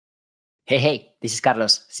Hey, this is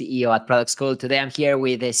Carlos, CEO at Product School. Today I'm here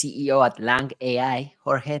with the CEO at Lang.ai,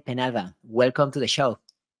 Jorge Penalva. Welcome to the show.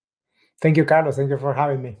 Thank you, Carlos. Thank you for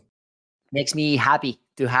having me. Makes me happy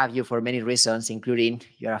to have you for many reasons, including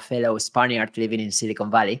you're a fellow Spaniard living in Silicon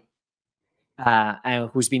Valley and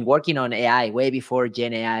who's been working on AI way before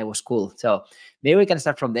Gen AI was cool. So maybe we can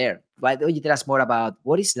start from there. Why don't you tell us more about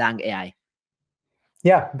what is Lang.ai?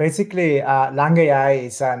 Yeah, basically, Lang.ai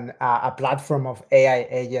is a platform of AI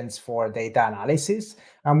agents for data analysis.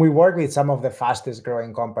 And we work with some of the fastest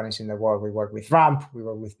growing companies in the world. We work with Ramp, we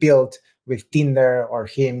work with Build, with Tinder or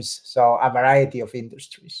HIMS, so a variety of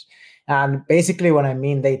industries. And basically, what I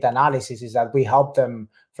mean data analysis is that we help them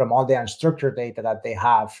from all the unstructured data that they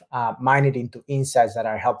have, mine it into insights that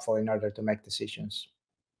are helpful in order to make decisions.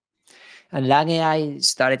 And Lang.ai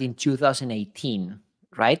started in 2018,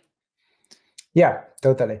 right? Yeah,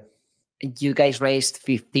 totally. You guys raised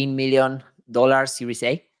 $15 million Series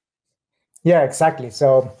A? Yeah, exactly.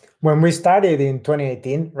 So when we started in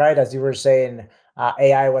 2018, right, as you were saying,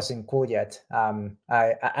 AI wasn't cool yet.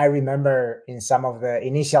 I remember in some of the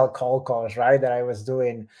initial cold calls, right, that I was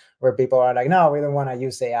doing where people are like, no, we don't want to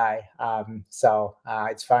use AI. So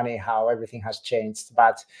it's funny how everything has changed.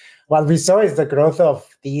 But what we saw is the growth of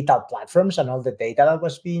digital platforms and all the data that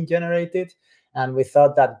was being generated. And we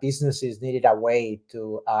thought that businesses needed a way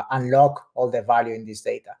to unlock all the value in this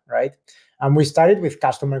data, right? And we started with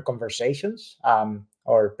customer conversations,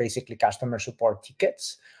 or basically customer support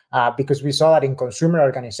tickets, because we saw that in consumer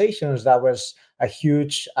organizations, that was a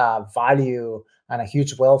huge value and a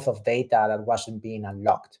huge wealth of data that wasn't being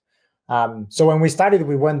unlocked. So when we started,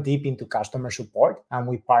 we went deep into customer support and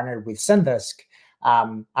we partnered with Zendesk.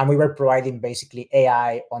 And we were providing basically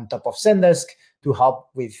AI on top of Zendesk to help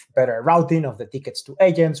with better routing of the tickets to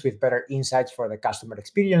agents, with better insights for the customer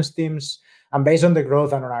experience teams. And based on the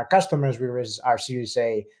growth and on our customers, we raised our Series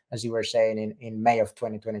A, as you were saying, in May of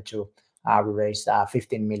 2022. We raised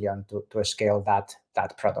 15 million to scale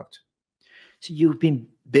that product. So you've been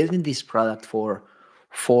building this product for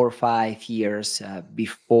 4 or 5 years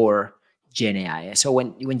before Gen AI. So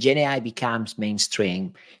when Gen AI becomes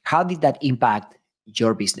mainstream, how did that impact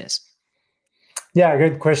your business? Yeah,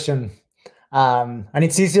 great question. And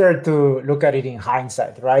it's easier to look at it in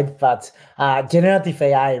hindsight, right? But generative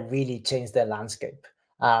AI really changed the landscape.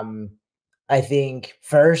 I think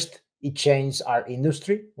first, it changed our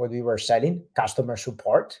industry, what we were selling, customer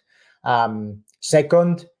support.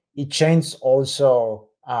 Second, it changed also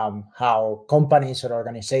how companies or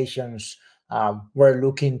organizations were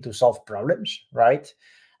looking to solve problems, right?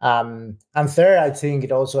 And third, I think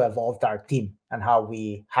it also evolved our team and how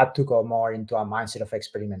we had to go more into a mindset of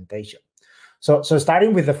experimentation. So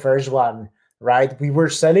starting with the first one, right? We were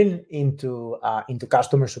selling into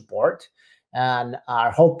customer support, and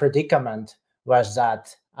our whole predicament was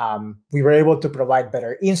that we were able to provide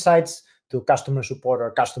better insights to customer support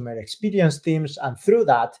or customer experience teams, and through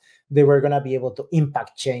that, they were going to be able to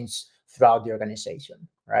impact change throughout the organization,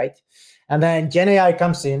 right? And then Gen AI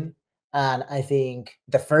comes in. And I think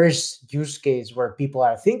the first use case where people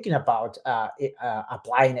are thinking about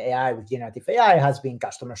applying AI with generative AI has been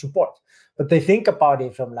customer support. But they think about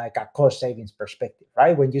it from like a cost savings perspective,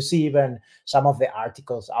 right? When you see even some of the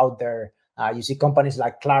articles out there, you see companies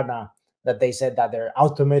like Klarna that they said that they're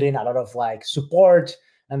automating a lot of like support,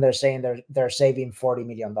 and they're saying they're saving $40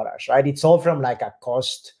 million, right? It's all from like a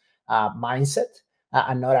cost mindset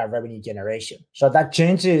and not a revenue generation. So that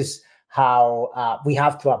changes how we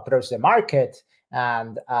have to approach the market.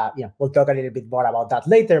 And we'll talk a little bit more about that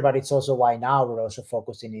later, but it's also why now we're also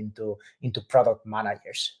focusing into product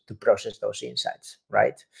managers to process those insights,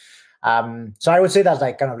 right? So I would say that's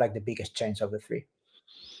like kind of like the biggest change of the three.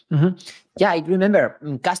 Mm-hmm. Yeah, I remember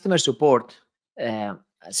customer support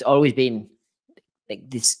has always been like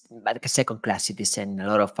this, like a second class citizen in a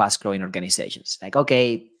lot of fast growing organizations. Like,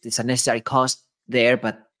 okay, it's a necessary cost there,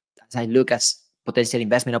 but as I look at potential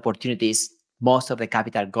investment opportunities, most of the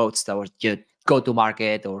capital goes towards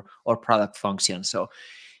go-to-market or product function. So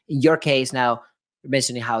in your case now, you're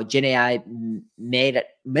mentioning how Gen AI made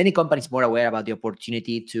many companies more aware about the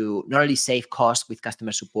opportunity to not only save costs with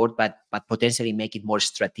customer support, but potentially make it more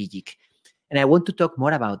strategic. And I want to talk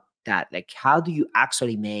more about that. Like, how do you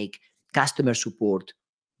actually make customer support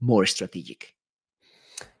more strategic?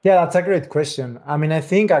 Yeah, that's a great question. I mean, I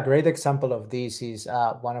think a great example of this is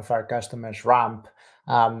one of our customers, Ramp.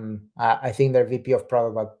 I think their VP of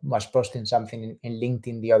product was posting something in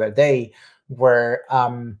LinkedIn the other day where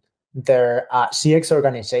their CX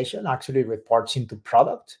organization actually reports into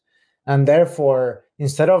product. And therefore,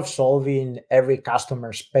 instead of solving every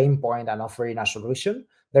customer's pain point and offering a solution,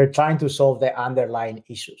 they're trying to solve the underlying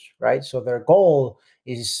issues, right? So their goal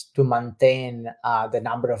is to maintain the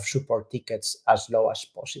number of support tickets as low as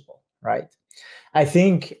possible, right? I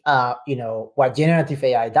think what generative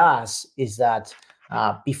AI does is that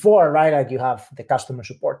before, right, like you have the customer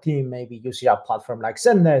support team maybe using a platform like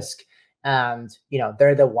Zendesk, and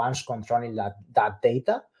they're the ones controlling that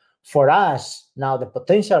data. For us now, the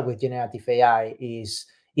potential with generative AI is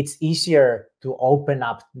it's easier to open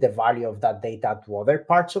up the value of that data to other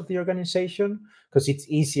parts of the organization, because it's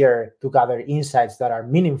easier to gather insights that are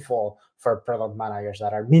meaningful for product managers,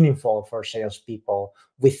 that are meaningful for salespeople,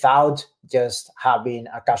 without just having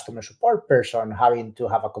a customer support person having to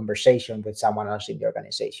have a conversation with someone else in the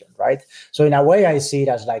organization, right? So in a way, I see it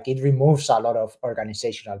as like it removes a lot of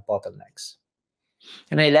organizational bottlenecks.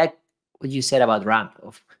 And I like what you said about RAMP,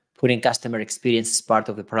 of putting customer experience as part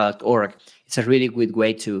of the product org. It's a really good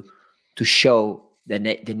way to show the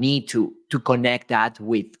need to connect that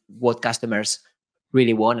with what customers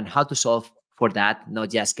really want and how to solve for that,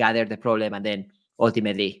 not just gather the problem and then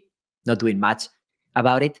ultimately not doing much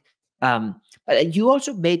about it. But you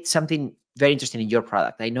also made something very interesting in your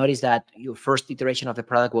product. I noticed that your first iteration of the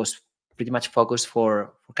product was pretty much focused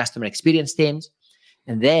for customer experience teams.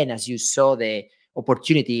 And then as you saw the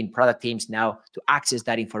opportunity in product teams now to access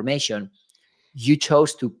that information, you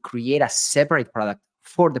chose to create a separate product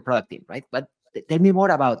for the product team, right? But tell me more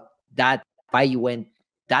about that, why you went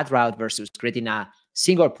that route versus creating a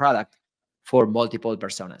single product for multiple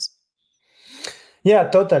personas. Yeah,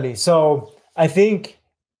 totally. So I think,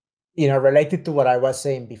 related to what I was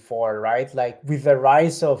saying before, right? Like with the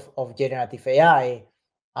rise of generative AI,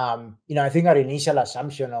 I think our initial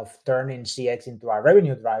assumption of turning CX into a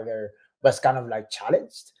revenue driver was kind of like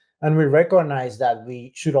challenged. And we recognize that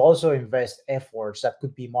we should also invest efforts that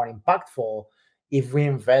could be more impactful if we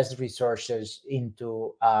invest resources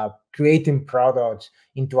into creating products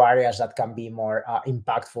into areas that can be more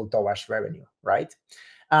impactful towards revenue, right?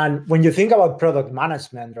 And when you think about product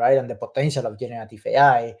management, right, and the potential of generative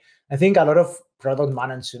AI, I think a lot of product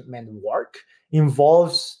management work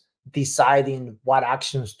involves deciding what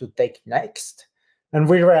actions to take next. And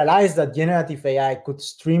we realized that generative AI could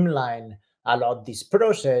streamline a lot this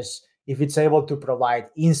process if it's able to provide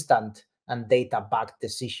instant and data-backed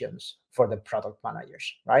decisions for the product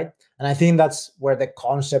managers, right? And I think that's where the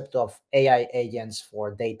concept of AI agents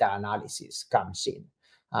for data analysis comes in.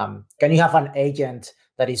 Can you have an agent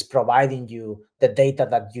that is providing you the data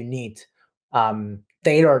that you need,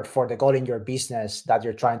 tailored for the goal in your business that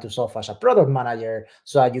you're trying to solve as a product manager,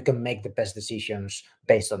 so that you can make the best decisions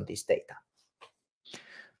based on this data?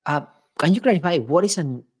 Can you clarify what is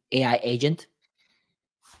an AI agent?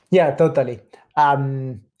 Yeah, totally.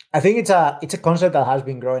 I think it's a concept that has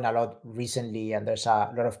been growing a lot recently, and there's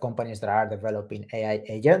a lot of companies that are developing AI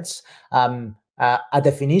agents. A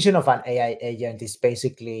definition of an AI agent is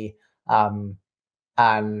basically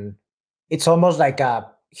and it's almost like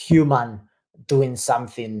a human doing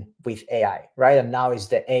something with AI, right? And now it's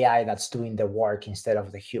the AI that's doing the work instead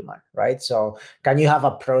of the human, right? So can you have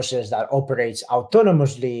a process that operates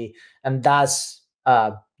autonomously and does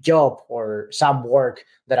a job or some work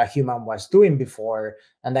that a human was doing before,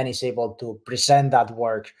 and then is able to present that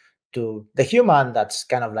work to the human that's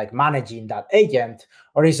kind of like managing that agent,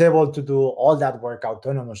 or is able to do all that work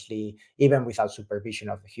autonomously, even without supervision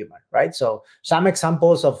of the human, right? So some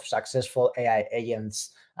examples of successful AI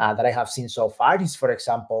agents that I have seen so far is, for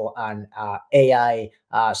example, an AI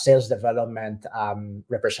sales development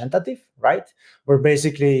representative, right? Where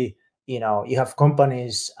basically, you have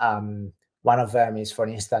companies, one of them is, for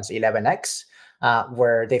instance, 11x,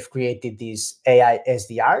 where they've created this AI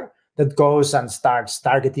SDR that goes and starts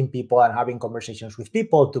targeting people and having conversations with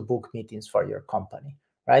people to book meetings for your company,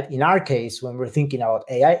 right? In our case, when we're thinking about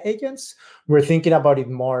AI agents, we're thinking about it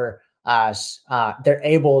more as they're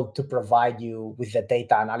able to provide you with the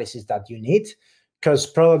data analysis that you need, because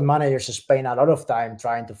product managers spend a lot of time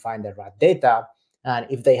trying to find the right data. And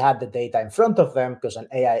if they had the data in front of them, because an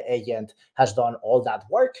AI agent has done all that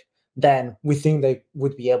work, then we think they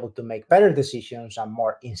would be able to make better decisions and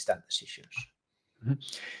more instant decisions. Mm-hmm.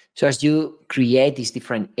 So as you create these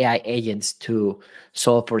different AI agents to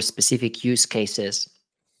solve for specific use cases,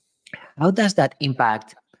 how does that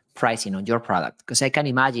impact pricing on your product? Because I can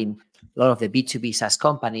imagine a lot of the B2B SaaS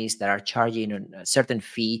companies that are charging a certain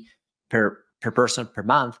fee per person per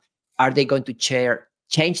month. Are they going to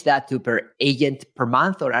change that to per agent per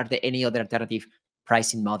month, or are there any other alternative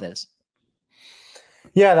pricing models?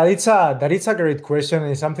 Yeah, that is a great question,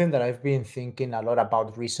 and it's something that I've been thinking a lot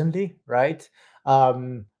about recently, right?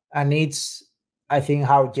 And it's, I think,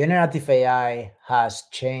 how generative AI has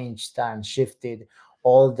changed and shifted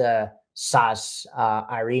all the SaaS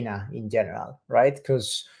arena in general, right?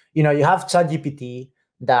 Because you have ChatGPT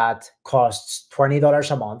that costs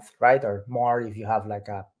 $20 a month, right, or more if you have like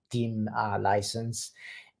a team license,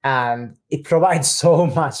 and it provides so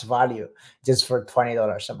much value just for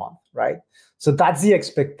 $20 a month, right? So that's the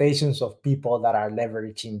expectations of people that are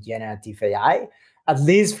leveraging generative AI, at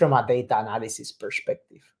least from a data analysis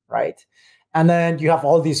perspective, right? And then you have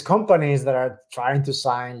all these companies that are trying to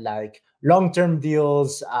sign like long-term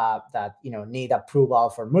deals that need approval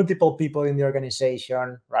for multiple people in the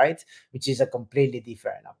organization, right? Which is a completely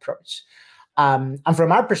different approach. And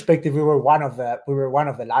from our perspective, we were one of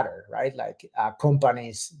the latter, right? Like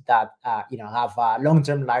companies that have a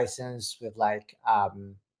long-term license with like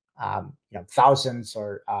thousands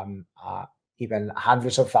or even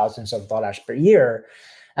hundreds of thousands of dollars per year.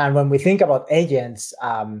 And when we think about agents,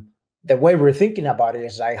 the way we're thinking about it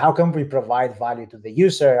is like, how can we provide value to the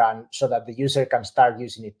user, and so that the user can start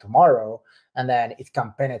using it tomorrow, and then it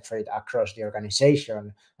can penetrate across the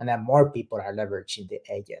organization, and then more people are leveraging the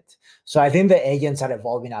agent. So I think the agents are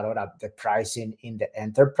evolving a lot of the pricing in the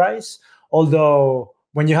enterprise. Although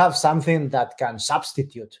when you have something that can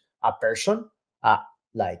substitute a person,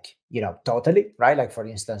 totally, right? Like for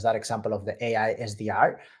instance, that example of the AI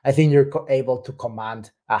SDR, I think you're able to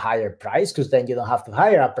command a higher price, because then you don't have to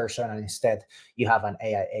hire a person, and instead you have an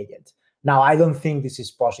AI agent. Now, I don't think this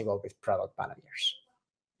is possible with product managers.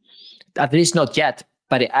 At least not yet,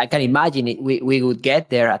 but I can imagine we would get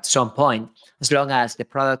there at some point, as long as the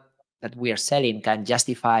product that we are selling can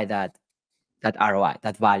justify that ROI,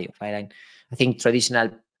 that value, right? And I think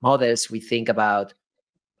traditional models, we think about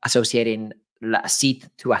associating a seat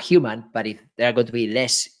to a human, but if there are going to be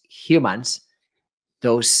less humans,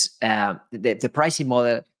 those the pricing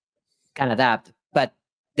model can adapt, but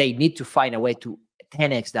they need to find a way to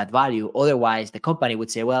 10x that value. Otherwise, the company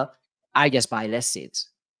would say, well, I just buy less seats.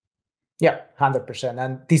 Yeah, 100%.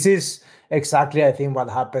 And this is exactly, I think,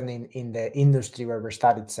 what happened in the industry where we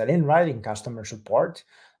started selling, right, in customer support,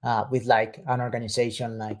 with like an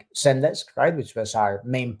organization like Zendesk, right, which was our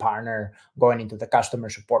main partner going into the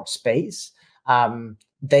customer support space.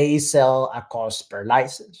 They sell a cost per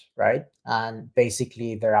license, right? And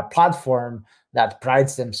basically they're a platform that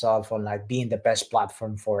prides themselves on like being the best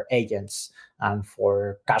platform for agents and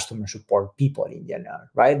for customer support people in general,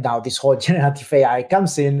 right? Now this whole generative AI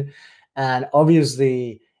comes in, and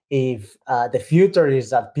obviously if the future is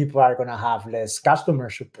that people are going to have less customer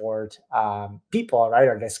support people, right,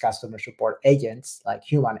 or less customer support agents, like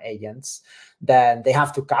human agents, then they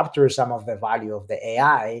have to capture some of the value of the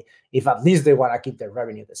AI if at least they want to keep their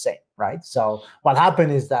revenue the same, right? So what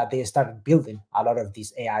happened is that they started building a lot of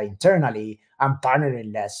this AI internally and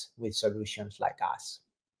partnering less with solutions like us.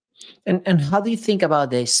 And how do you think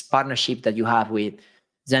about this partnership that you have with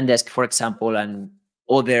Zendesk, for example, and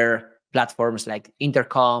other platforms like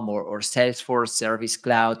Intercom or Salesforce Service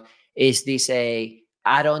Cloud? Is this a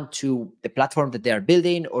add-on to the platform that they are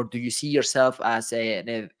building, or do you see yourself as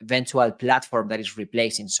an eventual platform that is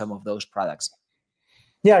replacing some of those products?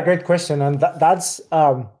 Yeah, great question. And that's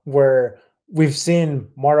where we've seen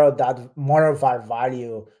more of our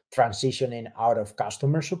value transitioning out of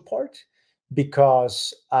customer support,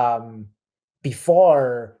 because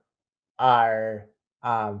before our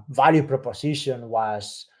value proposition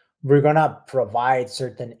was, we're going to provide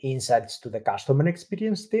certain insights to the customer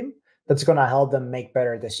experience team that's going to help them make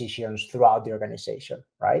better decisions throughout the organization,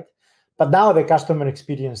 right? But now the customer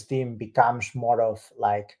experience team becomes more of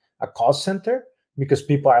like a cost center, because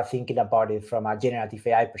people are thinking about it from a generative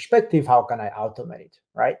AI perspective. How can I automate it,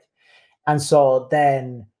 right? And so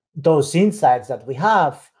then those insights that we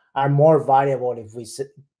have are more valuable if we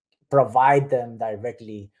provide them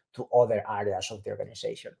directly to other areas of the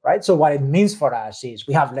organization, right? So what it means for us is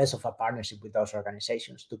we have less of a partnership with those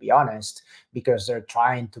organizations, to be honest, because they're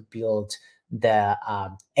trying to build the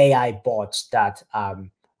AI bots that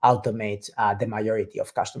automate the majority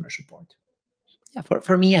of customer support. Yeah,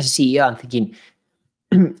 for me as a CEO, I'm thinking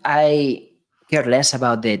I care less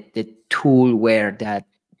about the tool where that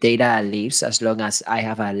data lives, as long as I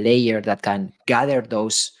have a layer that can gather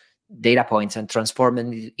those data points and transform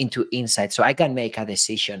them into insights, so I can make a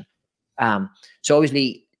decision. So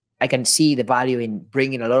obviously, I can see the value in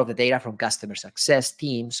bringing a lot of the data from customer success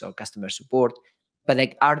teams or customer support. But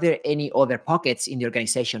like, are there any other pockets in the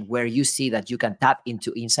organization where you see that you can tap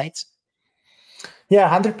into insights? Yeah,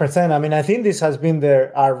 100%. I mean, I think this has been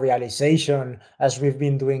our realization as we've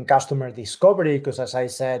been doing customer discovery, because as I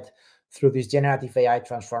said, through this generative AI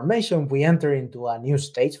transformation, we enter into a new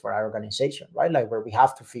stage for our organization, right? Like where we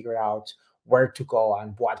have to figure out where to go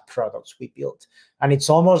and what products we build. And it's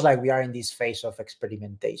almost like we are in this phase of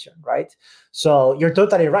experimentation, right? So you're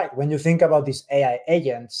totally right. When you think about these AI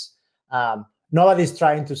agents, nobody's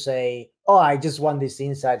trying to say, oh, I just want these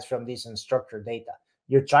insights from this unstructured data.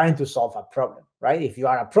 You're trying to solve a problem, right? If you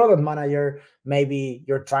are a product manager, maybe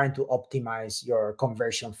you're trying to optimize your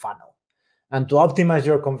conversion funnel. And to optimize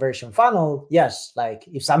your conversion funnel, yes, like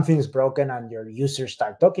if something is broken and your users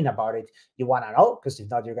start talking about it, you want to know, because if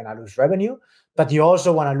not, you're going to lose revenue. But you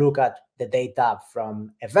also want to look at the data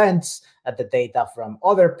from events, at the data from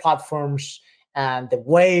other platforms. And the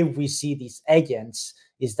way we see these agents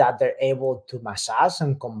is that they're able to massage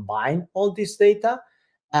and combine all this data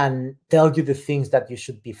and tell you the things that you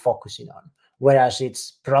should be focusing on. Whereas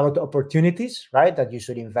it's product opportunities, right, that you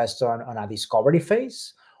should invest on a discovery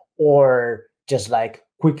phase, or just like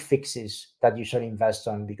quick fixes that you should invest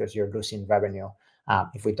on because you're losing revenue,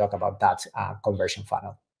 if we talk about that conversion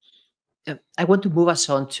funnel. I want to move us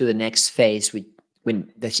on to the next phase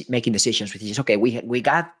when making decisions, which is, okay, we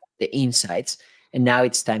got the insights, and now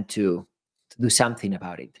it's time to do something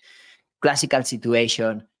about it. Classical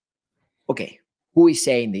situation, okay, who is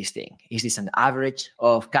saying this thing? Is this an average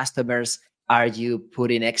of customers? Are you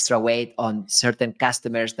putting extra weight on certain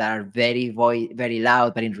customers that are very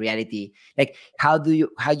loud, but in reality, like how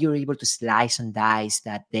you're able to slice and dice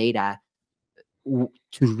that data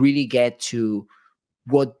to really get to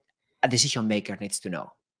what a decision maker needs to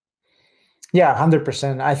know? Yeah,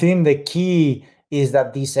 100%. I think the key is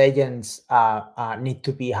that these agents need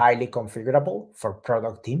to be highly configurable for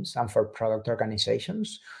product teams and for product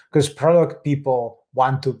organizations, because product people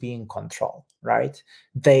want to be in control, right?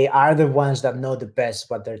 They are the ones that know the best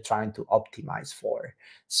what they're trying to optimize for.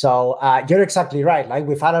 So you're exactly right. Like,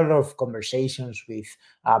 we've had a lot of conversations with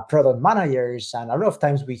product managers, and a lot of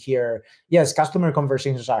times we hear, yes, customer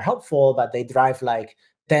conversations are helpful, but they drive like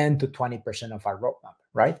 10 to 20% of our roadmap,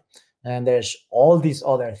 right? And there's all these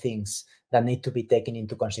other things that need to be taken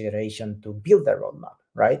into consideration to build the roadmap,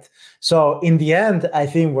 right? So in the end, I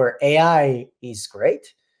think where AI is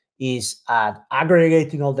great is at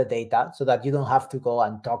aggregating all the data so that you don't have to go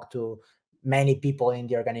and talk to many people in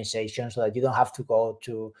the organization, so that you don't have to go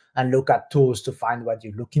to and look at tools to find what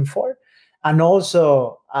you're looking for. And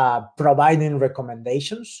also providing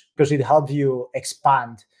recommendations, because it helps you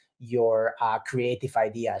expand your creative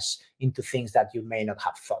ideas into things that you may not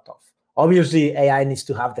have thought of. Obviously, AI needs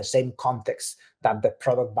to have the same context that the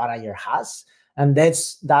product manager has. And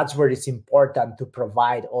that's where it's important to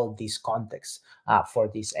provide all these contexts for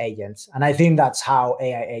these agents. And I think that's how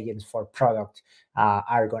AI agents for product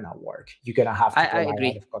are going to work. You're going to have to provide a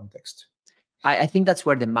lot of context. I think that's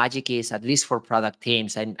where the magic is, at least for product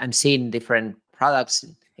teams. I'm seeing different products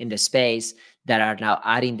in the space that are now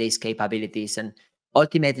adding these capabilities. And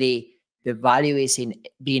ultimately, the value is in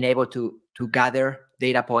being able to gather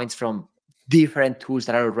data points from different tools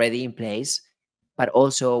that are already in place, but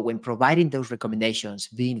also when providing those recommendations,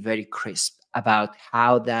 being very crisp about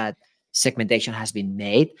how that segmentation has been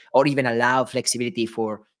made, or even allow flexibility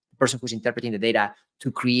for the person who's interpreting the data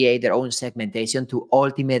to create their own segmentation to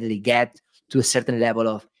ultimately get to a certain level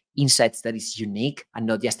of insights that is unique and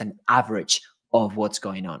not just an average of what's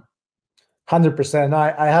going on. 100%.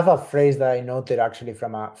 I have a phrase that I noted actually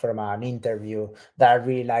from an interview that I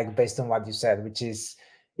really like based on what you said, which is,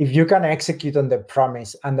 if you can execute on the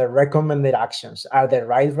promise and the recommended actions are the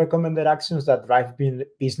right recommended actions that drive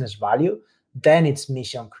business value, then it's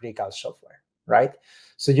mission critical software, right?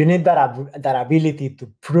 So you need that ability to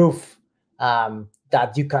prove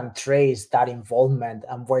that you can trace that involvement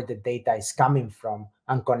and where the data is coming from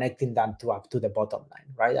and connecting them up to the bottom line,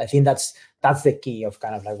 right? I think that's the key of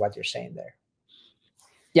kind of like what you're saying there.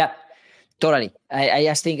 Yeah, totally. I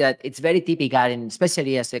just think that it's very typical, and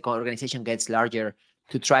especially as the organization gets larger,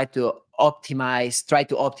 to try to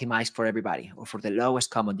optimize for everybody or for the lowest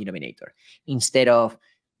common denominator, instead of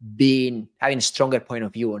having a stronger point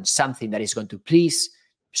of view on something that is going to please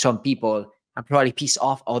some people and probably piss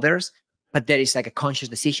off others. But there is like a conscious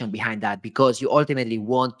decision behind that, because you ultimately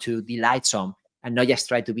want to delight some and not just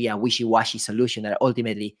try to be a wishy-washy solution that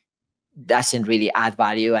ultimately doesn't really add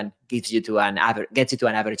value and gets you to an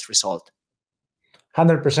average result.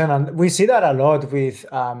 100%. And we see that a lot with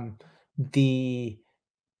the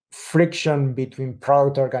friction between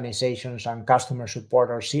product organizations and customer support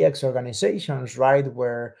or CX organizations, right?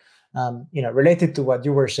 Where, related to what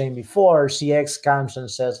you were saying before, CX comes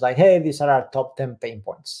and says like, hey, these are our top 10 pain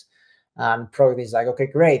points. And product is like, okay,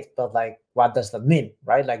 great. But like, what does that mean,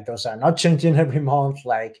 right? Like, those are not changing every month.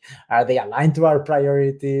 Like, are they aligned to our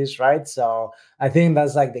priorities, right? So I think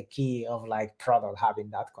that's like the key of like product having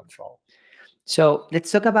that control. So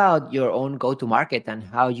let's talk about your own go-to-market and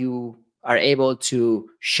how you are able to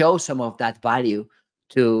show some of that value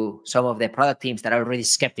to some of the product teams that are already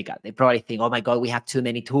skeptical. They probably think, oh my God, we have too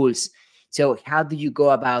many tools. So how do you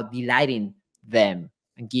go about delighting them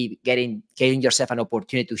and getting yourself an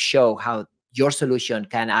opportunity to show how your solution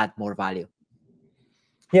can add more value?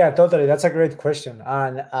 Yeah, totally. That's a great question.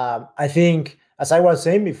 And I think, as I was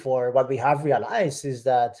saying before, what we have realized is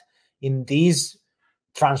that in this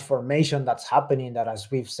transformation that's happening, that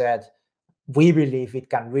as we've said, we believe it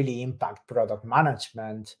can really impact product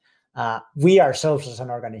management. We ourselves as an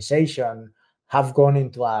organization have gone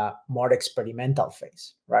into a more experimental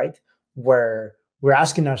phase, right? Where we're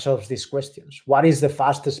asking ourselves these questions. What is the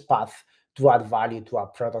fastest path to add value to a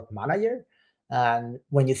product manager? And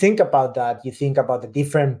when you think about that, you think about the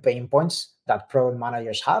different pain points that product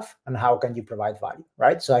managers have and how can you provide value,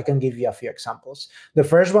 right? So I can give you a few examples. The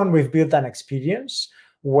first one, we've built an experience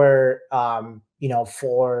where,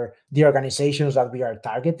 for the organizations that we are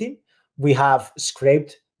targeting, we have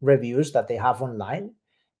scraped reviews that they have online.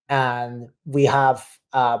 And we have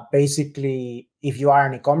basically, if you are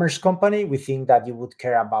an e-commerce company, we think that you would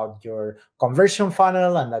care about your conversion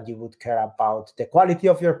funnel and that you would care about the quality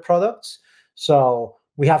of your products. So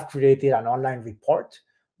we have created an online report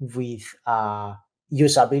with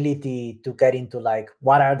usability to get into like,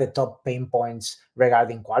 what are the top pain points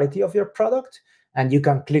regarding quality of your product? And you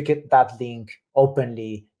can click that link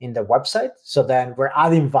openly in the website. So then we're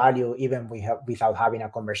adding value even without having a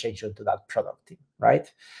conversation to that product team,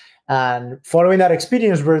 right? And following that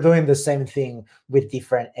experience, we're doing the same thing with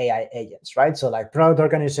different AI agents, right? So like product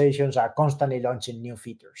organizations are constantly launching new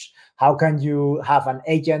features. How can you have an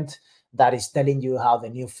agent that is telling you how the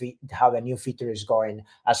new feature is going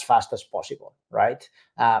as fast as possible, right?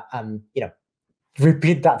 And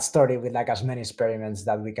repeat that story with like as many experiments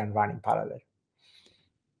that we can run in parallel.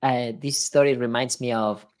 This story reminds me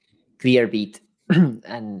of Clearbit,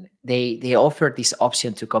 and they offer this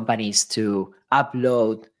option to companies to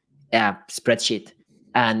upload a spreadsheet,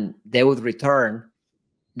 and they would return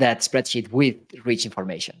that spreadsheet with rich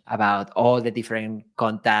information about all the different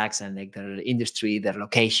contacts and like their industry, their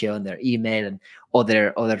location, their email, and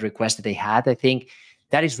other requests that they had. I think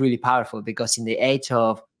that is really powerful because in the age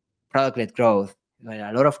of product-led growth, when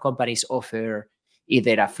a lot of companies offer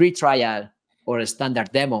either a free trial or a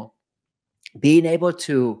standard demo, being able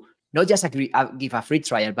to not just give a free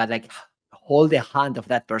trial, but like hold the hand of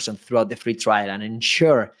that person throughout the free trial and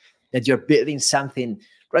ensure that you're building something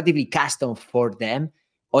relatively custom for them,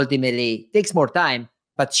 ultimately takes more time,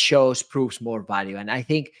 but proves more value. And I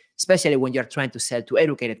think, especially when you're trying to sell to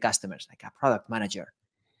educated customers, like a product manager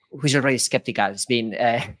who's already skeptical, it's been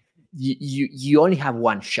you only have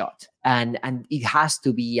one shot, and it has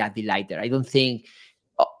to be a delighter. I don't think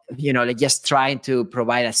like just trying to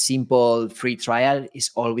provide a simple free trial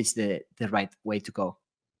is always the right way to go.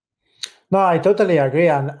 No, I totally agree.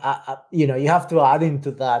 And, you have to add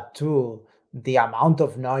into that too, the amount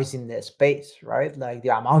of noise in the space, right? Like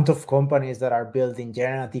the amount of companies that are building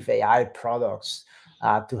generative AI products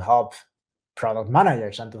to help product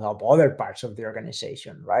managers and to help other parts of the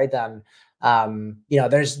organization, right? And,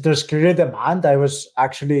 there's clearly demand. I was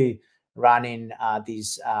actually running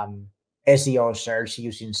this SEO search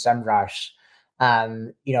using SEMrush,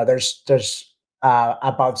 and there's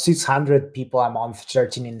about 600 people a month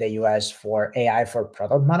searching in the US for AI for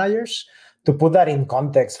product managers. To put that in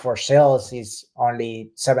context, for sales is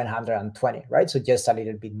only 720, right? So just a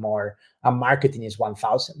little bit more. And marketing is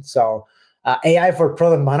 1,000. So AI for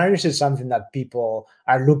product managers is something that people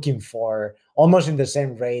are looking for almost in the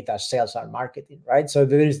same rate as sales and marketing, right? So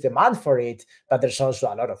there is demand for it, but there's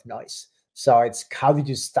also a lot of noise. So it's how do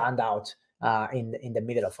you stand out in the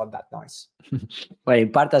middle of all that noise? Well,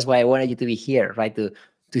 in part, that's why I wanted you to be here, right?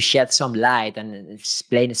 To shed some light and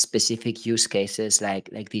explain specific use cases like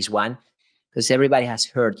this one, because everybody has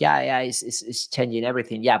heard, it's changing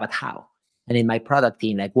everything. Yeah, but how? And in my product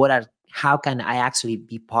team, like, how can I actually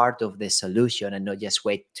be part of the solution and not just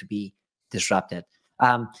wait to be disrupted?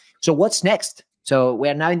 So what's next? So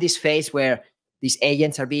we're now in this phase where these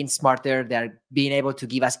agents are being smarter. They're being able to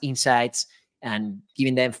give us insights and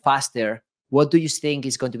giving them faster. What do you think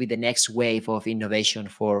is going to be the next wave of innovation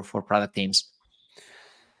for product teams?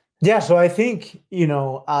 Yeah, so I think,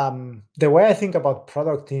 the way I think about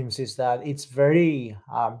product teams is that it's very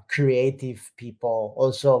creative people,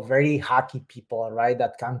 also very hacky people, right,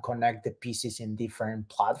 that can connect the pieces in different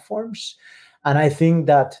platforms. And I think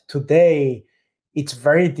that today it's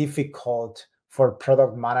very difficult for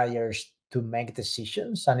product managers to make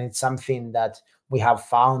decisions. And it's something that we have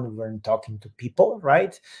found when talking to people,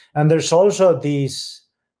 right? And there's also this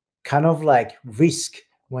kind of like risk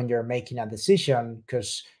when you're making a decision,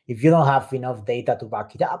 because if you don't have enough data to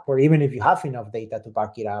back it up, or even if you have enough data to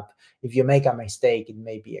back it up, if you make a mistake, it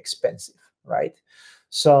may be expensive, right?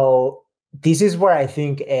 So this is where I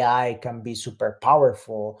think AI can be super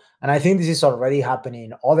powerful. And I think this is already happening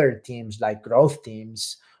in other teams like growth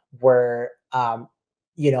teams where,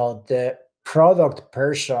 the product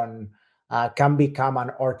person can become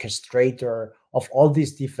an orchestrator of all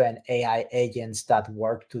these different AI agents that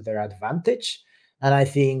work to their advantage. And I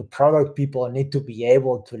think product people need to be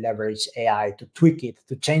able to leverage AI to tweak it,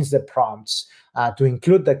 to change the prompts, to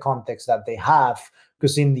include the context that they have,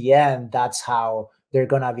 because in the end, that's how they're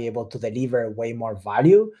going to be able to deliver way more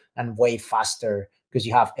value and way faster because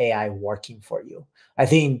you have AI working for you. I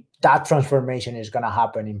think that transformation is going to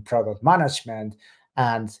happen in product management.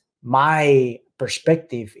 And my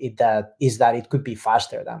perspective is that it could be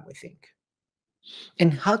faster than we think.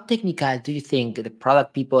 And how technical do you think the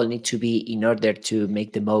product people need to be in order to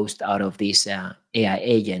make the most out of these AI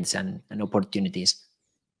agents and opportunities?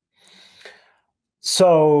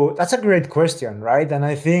 So that's a great question, right? And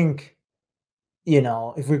I think,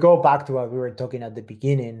 if we go back to what we were talking at the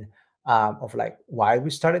beginning of like why we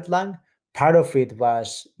started Lang, part of it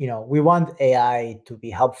was, we want AI to be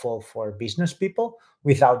helpful for business people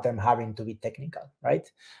without them having to be technical,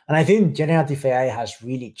 right? And I think generative AI has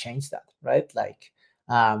really changed that, right? Like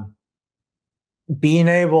being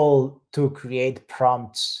able to create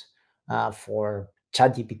prompts for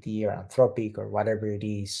ChatGPT or Anthropic or whatever it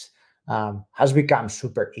is has become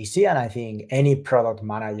super easy. And I think any product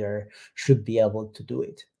manager should be able to do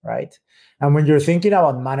it, right? And when you're thinking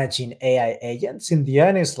about managing AI agents, in the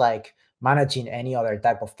end, it's like managing any other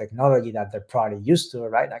type of technology that they're probably used to,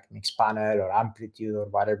 right? Like Mixpanel or Amplitude or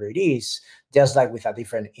whatever it is, just like with a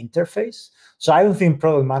different interface. So I don't think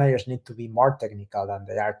product managers need to be more technical than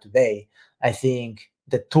they are today. I think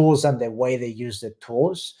the tools and the way they use the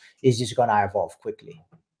tools is just going to evolve quickly.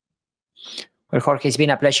 Well, Jorge, it's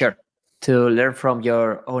been a pleasure to learn from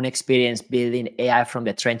your own experience building AI from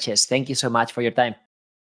the trenches. Thank you so much for your time.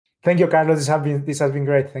 Thank you, Carlos. This has been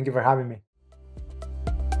great. Thank you for having me.